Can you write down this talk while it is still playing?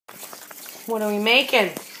What are we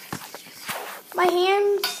making? My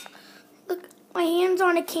hands. Look, my hands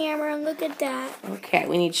on the camera. And look at that. Okay,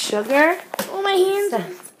 we need sugar. Oh, my hands.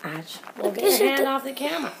 Well, get your hand off the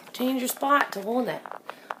camera. Change your spot to hold it.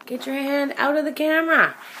 Get your hand out of the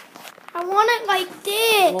camera. I want it like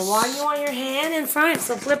this. Well, why do you want your hand in front?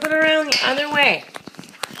 So flip it around the other way.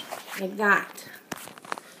 Like that.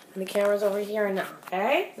 And the camera's over here now,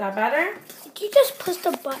 okay? Is that better? Did you just push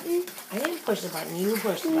the button? I didn't push the button. You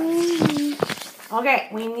pushed the button. Okay,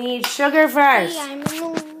 we need sugar first. Yeah, I'm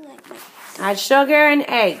going like that. Add sugar and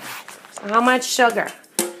egg. So how much sugar?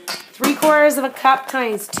 3/4 cup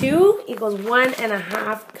times 2 equals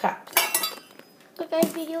 1.5 cups. Look, I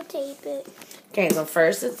videotape it. Okay, so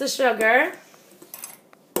first it's the sugar.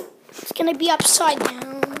 It's going to be upside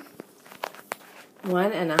down.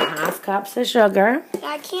 1.5 cups of sugar.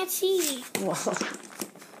 I can't see. Whoa.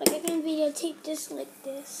 Like, I can videotape this like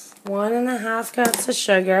this. 1.5 cups of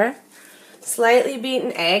sugar. Slightly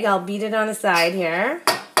beaten egg. I'll beat it on the side here.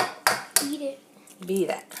 Beat it. Beat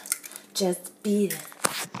it. Just beat it.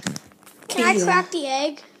 Can I crack the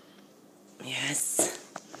egg? Yes.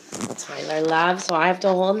 Tyler loves, so I have to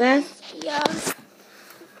hold this. Yeah.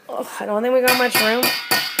 Oh, I don't think we got much room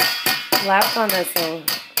left on this thing.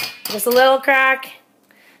 Just a little crack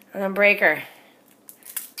and a breaker.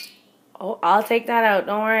 Oh, I'll take that out.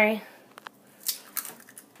 Don't worry.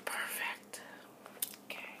 Perfect.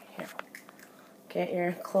 Okay, here. Get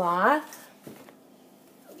your cloth.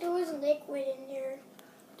 There was liquid in there.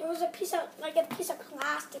 There was a piece of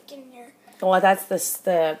plastic in there. Oh, that's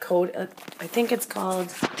the code. I think it's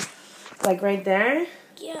called, like right there.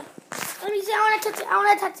 Yeah. Let me see. I want to touch it. I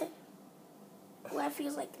want to touch it. Oh, that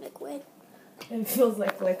feels like liquid. It feels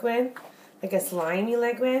like liquid, like a slimy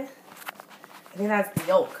liquid. I think that's the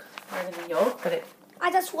yolk. Part of the yolk, but it.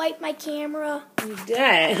 I just wiped my camera. You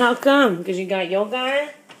did? How come? Because you got yolk on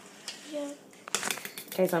it? Yeah.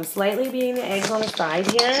 Okay, so I'm slightly beating the eggs on the side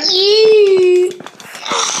here.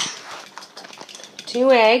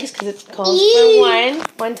 2 eggs, because it calls for 1.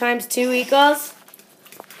 1 times 2 equals?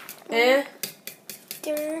 There.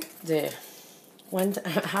 There.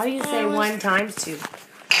 How do you say 1 times 2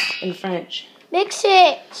 in French? Mix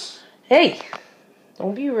it. Hey,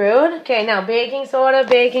 don't be rude. Okay, now baking soda,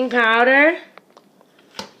 baking powder.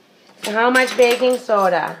 So how much baking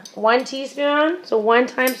soda? 1 teaspoon. So 1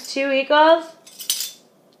 times 2 equals?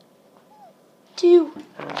 2.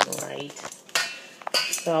 Alright.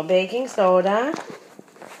 So baking soda.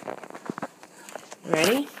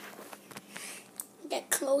 Ready? Get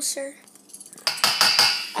closer.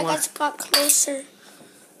 I just got closer.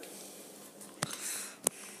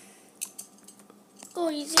 Oh,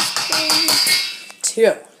 you just came.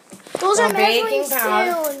 2. Those are baking measuring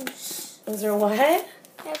powder. spoons. Those are what?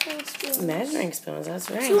 Measuring spoons. Measuring spoons, that's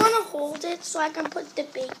right. Do you want to hold it so I can put the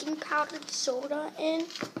baking powdered soda in?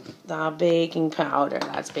 The baking powder.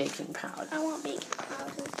 That's baking powder. I want baking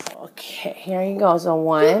powder. Okay, here you go. So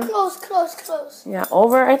 1. Close. Yeah,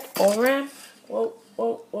 over it. Whoa.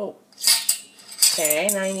 Okay,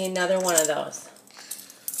 now you need another one of those.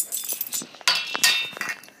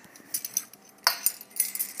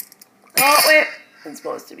 Oh, wait. It's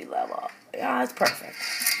supposed to be level. Yeah, it's perfect.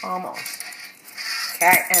 Almost.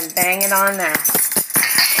 Okay, and bang it on there.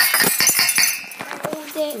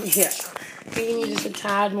 Hold it. Yeah. You need just a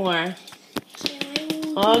tad more.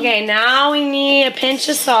 Okay, now we need a pinch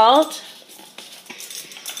of salt.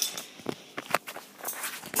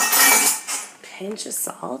 Pinch of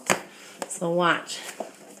salt. So watch.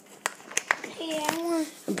 Yeah, I want.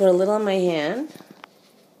 I put a little in my hand.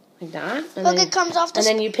 Like that. And Look, then, it comes off the. And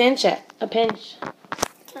then you pinch it. A pinch.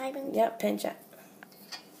 Can I even... Yep, pinch it.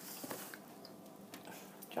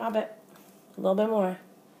 Drop it. A little bit more.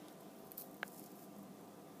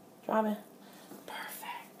 Drop it.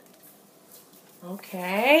 Perfect.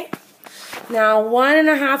 Okay. Now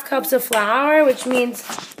 1.5 cups of flour, which means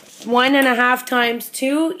 1.5 times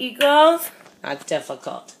 2 equals. That's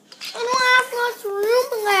difficult. I don't have much room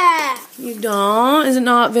left. You don't? Is it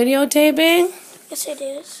not videotaping? Yes, it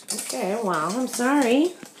is. Okay, well, I'm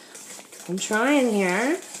sorry. I'm trying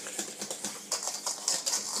here.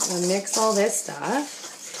 I'm gonna mix all this stuff.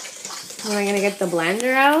 Am I gonna get the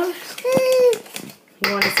blender out?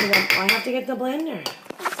 You want to see that? I have to get the blender.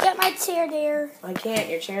 Get my chair there. I can't.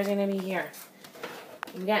 Your chair's gonna be here.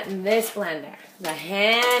 I'm getting this blender, the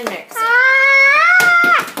hand mixer.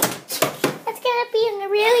 It's gonna be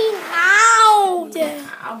really loud.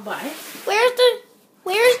 Yeah, but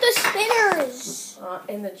Where's the spinners?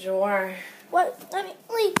 in the drawer. What?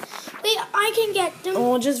 Wait. I can get them.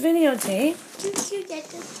 Oh, just videotape. You get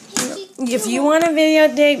them. If you want to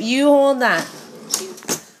videotape, you hold that.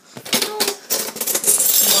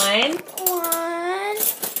 One. One.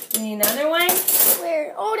 You need another one?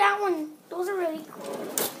 Where? Oh, that one. Those are really cool.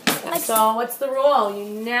 Like, So what's the rule? You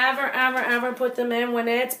never, ever, ever put them in when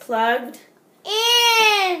it's plugged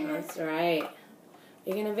in. That's right.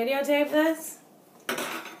 You gonna videotape this?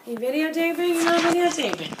 You videotaping? You're not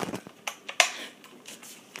videotaping.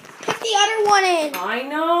 Put the other one in. I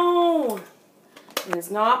know. And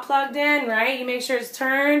it's not plugged in, right? You make sure it's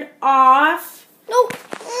turned off. No.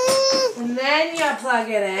 And then you plug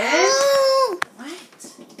it in. What?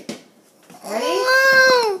 Ready?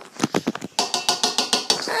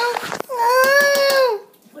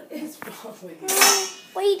 What is wrong with you?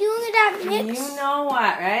 What are you doing with that mix? You know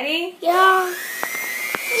what. Ready? Yeah.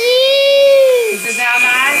 Is it that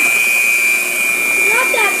bad? Not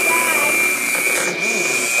that bad.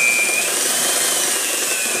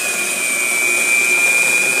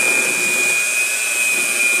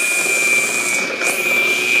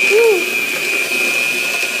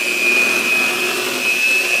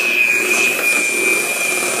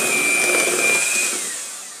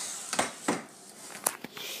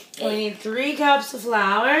 We need 3 cups of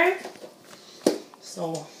flour.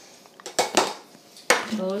 So,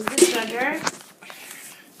 close the sugar.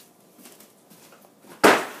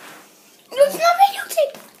 No, it's not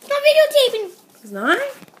videotaping. It's not videotaping. It's not?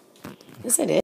 Yes, it is.